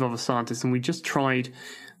people, worked with other scientists, and we just tried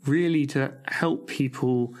really to help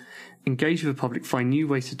people engage with the public, find new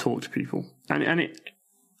ways to talk to people. And it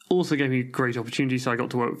also gave me great opportunities. So I got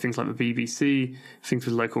to work with things like the BBC, things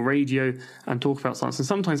with local radio, and talk about science. And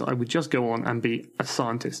sometimes I would just go on and be a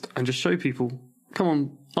scientist and just show people, come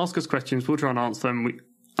on, ask us questions, we'll try and answer them.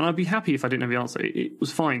 And I'd be happy if I didn't know the answer. It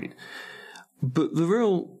was fine. But the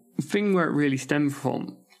real thing where it really stemmed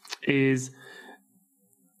from is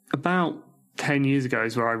about 10 years ago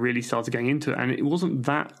is where I really started getting into it. And it wasn't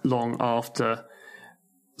that long after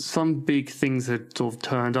some big things had sort of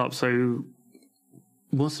turned up. So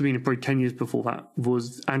must have been probably 10 years before that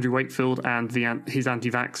was Andrew Wakefield and his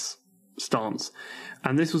anti-vax stance.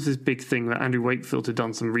 And this was this big thing that Andrew Wakefield had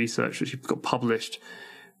done some research which got published.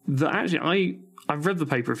 That actually, I've read the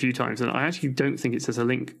paper a few times and I actually don't think it says a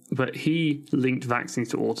link, but he linked vaccines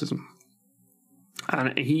to autism.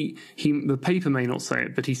 And the paper may not say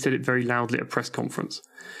it, but he said it very loudly at a press conference.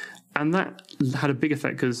 And that had a big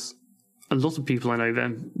effect because a lot of people I know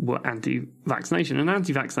then were anti-vaccination, and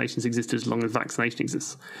anti-vaccinations existed as long as vaccination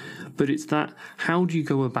exists. But it's that, how do you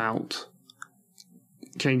go about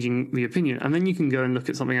changing the opinion? And then you can go and look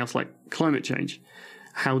at something else like climate change.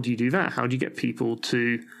 How do you do that? How do you get people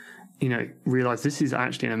to, realize this is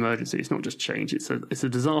actually an emergency? It's not just change, it's a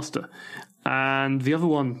disaster. And the other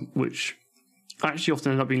one, which actually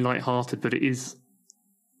often end up being lighthearted, but it is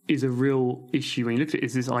a real issue when you look at it,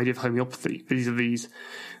 is this idea of homeopathy. These are these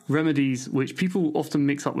remedies which people often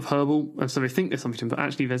mix up with herbal, and so they think there's something to them, but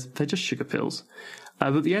actually they're just sugar pills.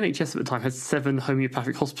 But the NHS at the time had 7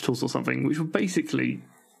 homeopathic hospitals or something, which were basically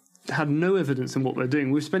had no evidence in what they're doing.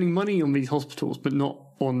 We're spending money on these hospitals, but not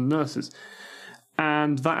on nurses.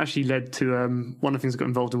 And that actually led to one of the things I got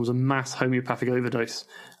involved in was a mass homeopathic overdose,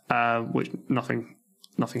 which nothing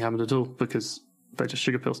happened at all because they're just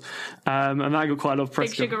sugar pills. And that got quite a lot of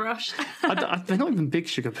press. Big sugar rush. They're not even big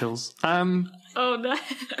sugar pills. Oh no.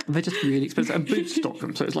 They're just really expensive. And Boots stock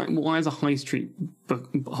them. So it's like, why is a high street book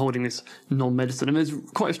holding this non-medicine? And there's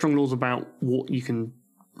quite strong laws about what you can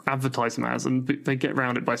advertise them as. And they get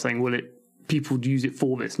around it by saying, well, people use it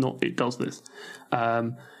for this, not it does this.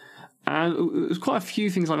 And it was quite a few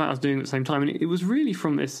things like that I was doing at the same time. And it was really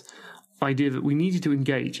from this idea that we needed to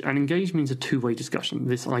engage. And engage means a two-way discussion.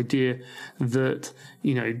 This idea that,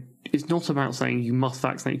 it's not about saying you must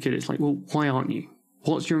vaccinate your kid. It's like, well, why aren't you?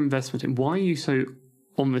 What's your investment in? Why are you so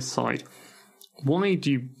on this side? Why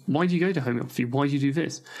do you go to homeopathy? Why do you do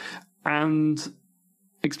this? And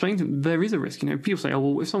explain to them there is a risk. People say, oh,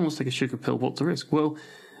 well, if someone wants to take a sugar pill, what's the risk? Well,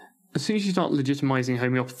 as soon as you start legitimizing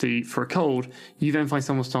homeopathy for a cold, you then find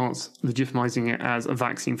someone starts legitimizing it as a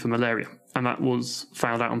vaccine for malaria. And that was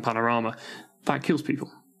found out on Panorama. That kills people.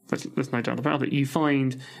 There's no doubt about it. You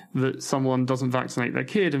find that someone doesn't vaccinate their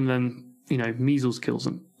kid and then, measles kills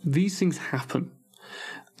them. These things happen.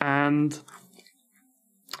 And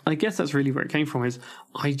I guess that's really where it came from, is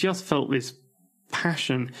I just felt this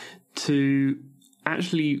passion to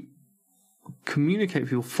actually communicate with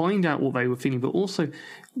people, find out what they were feeling, but also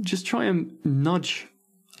just try and nudge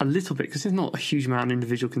a little bit, because there's not a huge amount an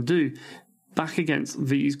individual can do, back against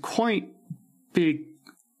these quite big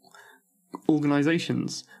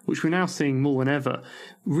organisations, which we're now seeing more than ever,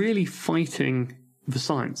 really fighting the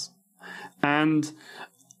science. And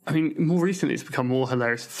I mean, more recently it's become more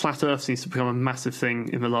hilarious. Flat Earth seems to become a massive thing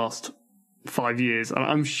in the last 5 years. And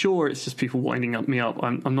I'm sure it's just people winding me up.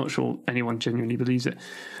 I'm not sure anyone genuinely believes it.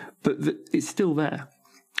 But it's still there.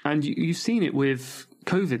 And you've seen it with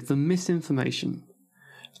COVID, the misinformation.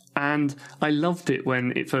 And I loved it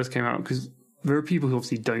when it first came out, because there are people who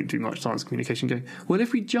obviously don't do much science communication going, well,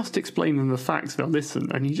 if we just explain them the facts, they'll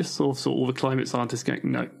listen. And you just saw all the climate scientists going,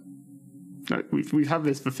 no, we've had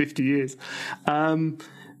this for 50 years.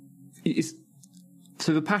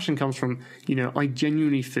 So the passion comes from, I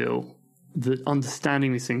genuinely feel that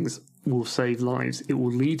understanding these things will save lives. It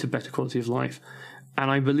will lead to better quality of life. And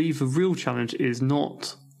I believe the real challenge is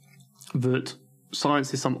not that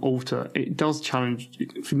science is some altar. It does challenge,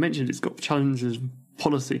 if you mentioned it's got challenges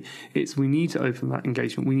policy. It's we need to open that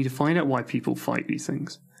engagement. We need to find out why people fight these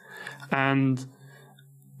things. And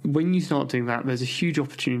when you start doing that, there's a huge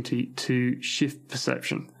opportunity to shift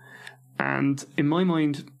perception. And in my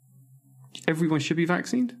mind, everyone should be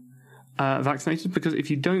vaccinated, because if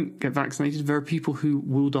you don't get vaccinated, there are people who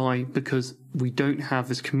will die because we don't have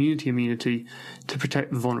this community immunity to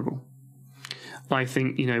protect the vulnerable. I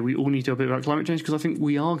think, we all need to do a bit about climate change, because I think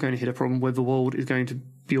we are going to hit a problem where the world is going to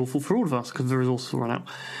be awful for all of us because the resources will run out.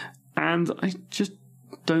 And I just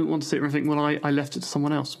don't want to sit there and think, well, I left it to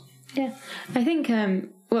someone else. Yeah. I think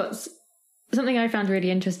something I found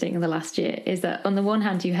really interesting in the last year is that on the one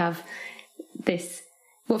hand, you have this,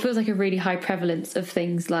 what feels like a really high prevalence of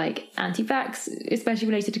things like anti-vax, especially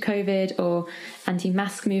related to COVID, or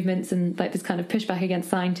anti-mask movements, and like this kind of pushback against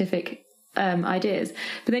scientific ideas.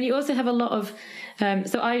 But then you also have a lot of,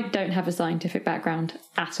 so I don't have a scientific background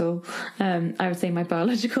at all. I would say my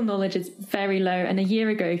biological knowledge is very low. And a year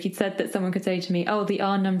ago, if you'd said that someone could say to me, oh, the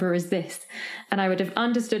R number is this, and I would have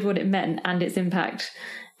understood what it meant and its impact,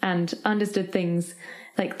 and understood things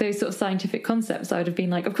like those sort of scientific concepts, I would have been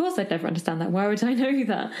like, of course I'd never understand that. Why would I know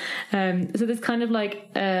that? So there's kind of like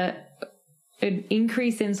an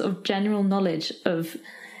increase in sort of general knowledge of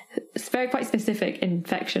very quite specific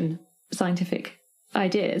infection scientific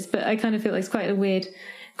ideas, but I kind of feel like it's quite a weird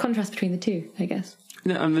contrast between the two, I guess.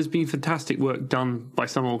 Yeah, and there's been fantastic work done by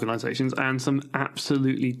some organisations and some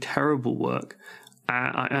absolutely terrible work.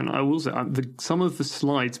 And I will say, some of the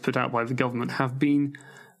slides put out by the government have been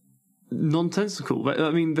nonsensical.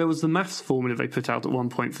 I mean, there was the maths formula they put out at one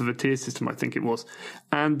point for the tier system, I think it was,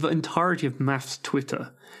 and the entirety of maths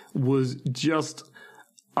Twitter was just,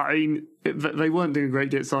 they weren't doing a great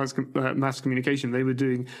deal of science, maths communication. They were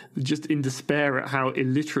doing just in despair at how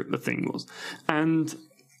illiterate the thing was. And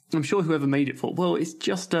I'm sure whoever made it thought, well, it's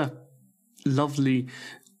just a lovely,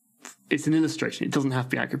 it's an illustration. It doesn't have to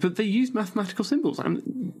be accurate. But they used mathematical symbols,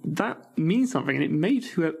 and that means something. And it made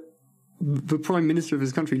the Prime Minister of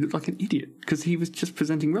his country look like an idiot because he was just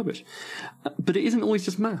presenting rubbish. But it isn't always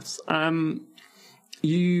just maths.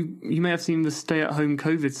 You may have seen the stay-at-home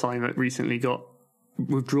COVID sign that recently got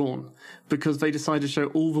withdrawn because they decided to show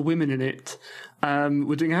all the women in it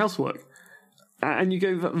were doing housework. And you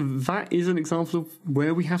go, that is an example of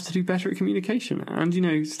where we have to do better at communication.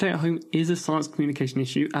 And, stay at home is a science communication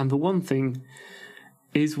issue. And the one thing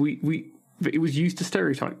is we But it was used to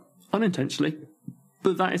stereotype, unintentionally,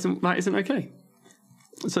 but that isn't okay.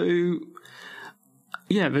 So,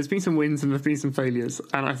 yeah, there's been some wins and there's been some failures,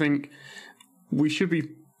 and I think we should be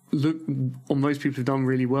on those people who've done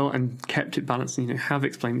really well and kept it balanced and, have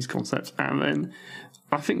explained these concepts. And then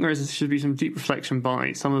I think there should be some deep reflection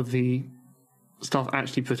by some of the stuff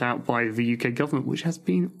actually put out by the UK government, which has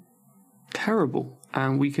been terrible,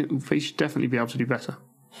 and they should definitely be able to do better.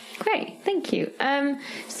 Great, thank you.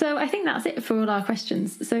 So I think that's it for all our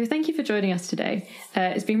questions. So thank you for joining us today.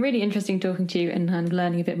 It's been really interesting talking to you and kind of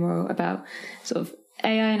learning a bit more about sort of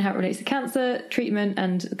AI and how it relates to cancer treatment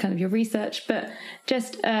and kind of your research. But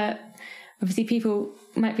just obviously people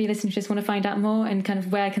might be listening to just want to find out more, and kind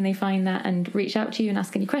of where can they find that and reach out to you and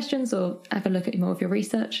ask any questions or have a look at more of your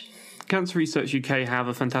research? Cancer Research UK have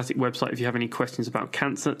a fantastic website if you have any questions about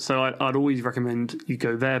cancer. So I'd always recommend you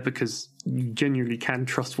go there, because you genuinely can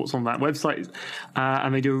trust what's on that website.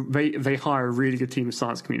 And they hire a really good team of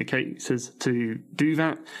science communicators to do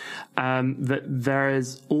that. That there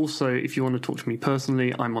is also, if you want to talk to me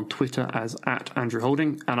personally, I'm on Twitter as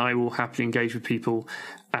 @AndrewHolding, and I will happily engage with people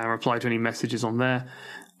and reply to any messages on there.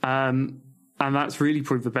 And that's really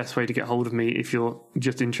probably the best way to get hold of me if you're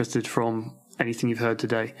just interested from anything you've heard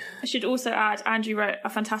today. I should also add, Andrew wrote a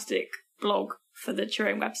fantastic blog for the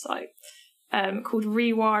Turing website called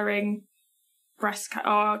Rewiring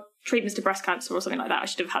Treatments to Breast Cancer or something like that. I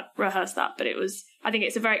should have rehearsed that, but I think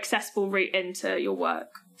it's a very accessible route into your work.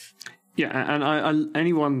 Yeah, and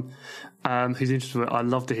anyone who's interested in it, I'd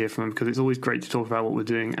love to hear from them, because it's always great to talk about what we're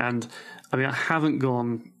doing. And I mean, I haven't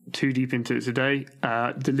gone too deep into it today,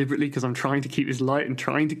 deliberately, because I'm trying to keep this light and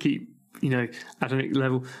trying to keep, at a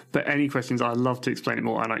level. But any questions, I'd love to explain it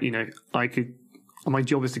more. And my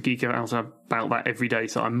job is to geek out about that every day.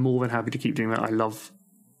 So I'm more than happy to keep doing that. I love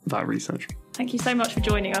that research. Thank you so much for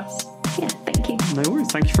joining us. Yeah, thank you. No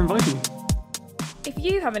worries. Thank you for inviting me. If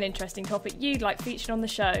you have an interesting topic you'd like featured on the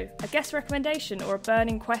show, a guest recommendation or a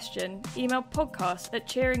burning question, email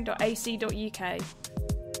podcast@turing.ac.uk.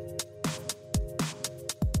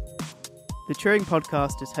 The Turing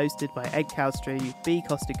Podcast is hosted by Ed Cowstream, B.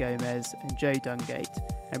 Costa Gomez and Joe Dungate,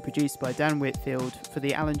 and produced by Dan Whitfield for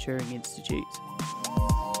the Alan Turing Institute.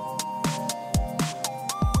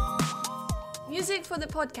 Music for the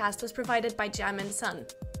podcast was provided by Jam and Sun.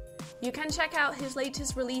 You can check out his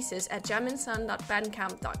latest releases at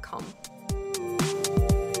jamandsun.bandcamp.com.